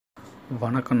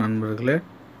வணக்கம் நண்பர்களே,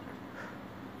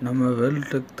 நம்ம வேர்ல்ட்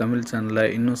டெக் தமிழ் சேனலை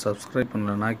இன்னும் சப்ஸ்கிரைப்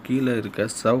பண்ணலன்னா கீழே இருக்க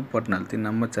சப் பட்டன் அழுத்தி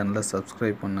நம்ம சேனலை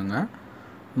சப்ஸ்கிரைப் பண்ணுங்கள்.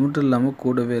 மட்டும் இல்லாமல்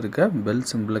கூடவே இருக்க பெல்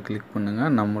சிம்பிளை கிளிக்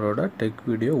பண்ணுங்கள். நம்மளோட டெக்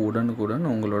வீடியோ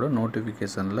உடனுக்குடன் உங்களோட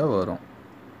நோட்டிஃபிகேஷனில் வரும்.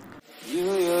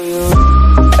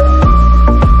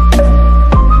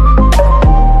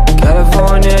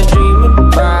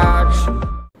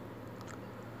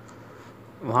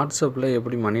 வாட்ஸ்அப்பில்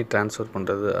எப்படி மணி ட்ரான்ஸ்ஃபர்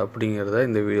பண்ணுறது அப்படிங்கிறத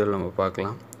இந்த வீடியோவில் நம்ம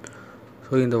பார்க்கலாம்.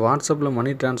 ஸோ இந்த வாட்ஸ்அப்பில்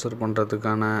மணி ட்ரான்ஸ்ஃபர்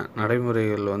பண்ணுறதுக்கான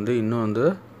நடைமுறைகள் இன்னும்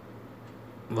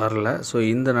வரல. ஸோ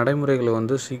இந்த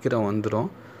நடைமுறைகள் சீக்கிரம் வந்துடும்.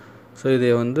 ஸோ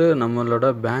இதை நம்மளோட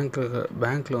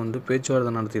பேங்க்கில்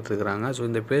பேச்சுவார்த்தை நடத்திட்டுருக்குறாங்க. ஸோ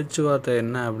இந்த பேச்சுவார்த்தை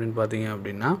என்ன அப்படின்னு பார்த்தீங்க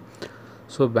அப்படின்னா,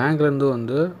 ஸோ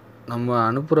பேங்க்லேருந்து நம்ம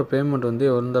அனுப்புகிற பேமெண்ட்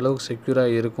எந்த அளவுக்கு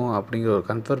செக்யூராக இருக்கும் அப்படிங்கிற ஒரு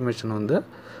கன்ஃபர்மேஷன்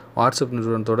வாட்ஸ்அப்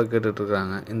நிறுவனத்தோடு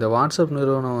கேட்டுட்ருக்காங்க. இந்த வாட்ஸ்அப்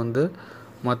நிறுவனம்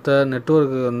மற்ற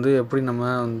நெட்வொர்க்கு எப்படி நம்ம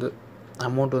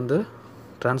அமௌண்ட்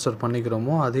ட்ரான்ஸ்ஃபர்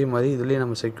பண்ணிக்கிறோமோ அதே மாதிரி இதுலேயும்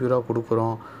நம்ம செக்யூராக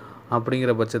கொடுக்குறோம்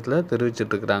அப்படிங்கிற பட்சத்தில்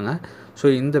தெரிவிச்சிட்ருக்குறாங்க. ஸோ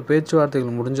இந்த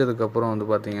பேச்சுவார்த்தைகள் முடிஞ்சதுக்கப்புறம்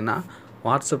பார்த்திங்கன்னா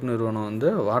வாட்ஸ்அப் நிறுவனம்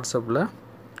வாட்ஸ்அப்பில்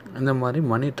இந்த மாதிரி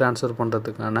மணி ட்ரான்ஸ்ஃபர்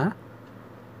பண்ணுறதுக்கான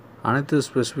அனைத்து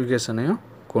ஸ்பெசிஃபிகேஷனையும்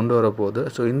கொண்டு வரப்போகுது.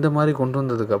 ஸோ இந்த மாதிரி கொண்டு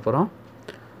வந்ததுக்கப்புறம்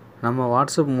நம்ம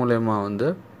வாட்ஸ்அப் மூலயமா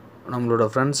நம்மளோட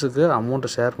ஃப்ரெண்ட்ஸுக்கு அமௌண்ட்டை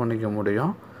ஷேர் பண்ணிக்க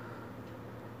முடியும்.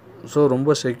 ஸோ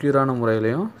ரொம்ப செக்யூரான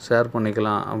முறையிலையும் ஷேர்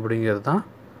பண்ணிக்கலாம் அப்படிங்கிறது தான்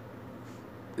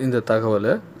இந்த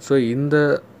தகவல். ஸோ இந்த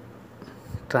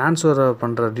ட்ரான்ஸ்ஃபர்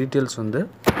பண்ணுற டீட்டெயில்ஸ்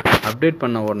அப்டேட்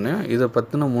பண்ண உடனே இதை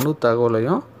பற்றின முழு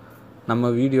தகவலையும்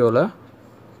நம்ம வீடியோவில்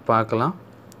பார்க்கலாம்.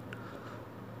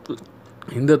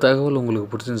 இந்த தகவல்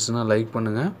உங்களுக்கு பிடிச்சிருந்துச்சுன்னா லைக்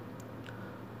பண்ணுங்கள்.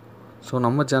 ஸோ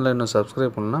நம்ம சேனலை இன்னும்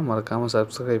சப்ஸ்கிரைப் பண்ணலாம், மறக்காமல்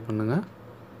சப்ஸ்கிரைப் பண்ணுங்கள்.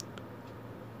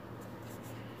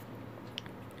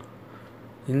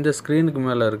 இந்த ஸ்க்ரீனுக்கு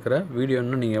மேலே இருக்கிற வீடியோ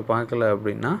இன்னும் நீங்கள் பார்க்கல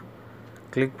அப்படின்னா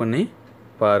கிளிக் பண்ணி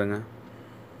பாருங்கள்.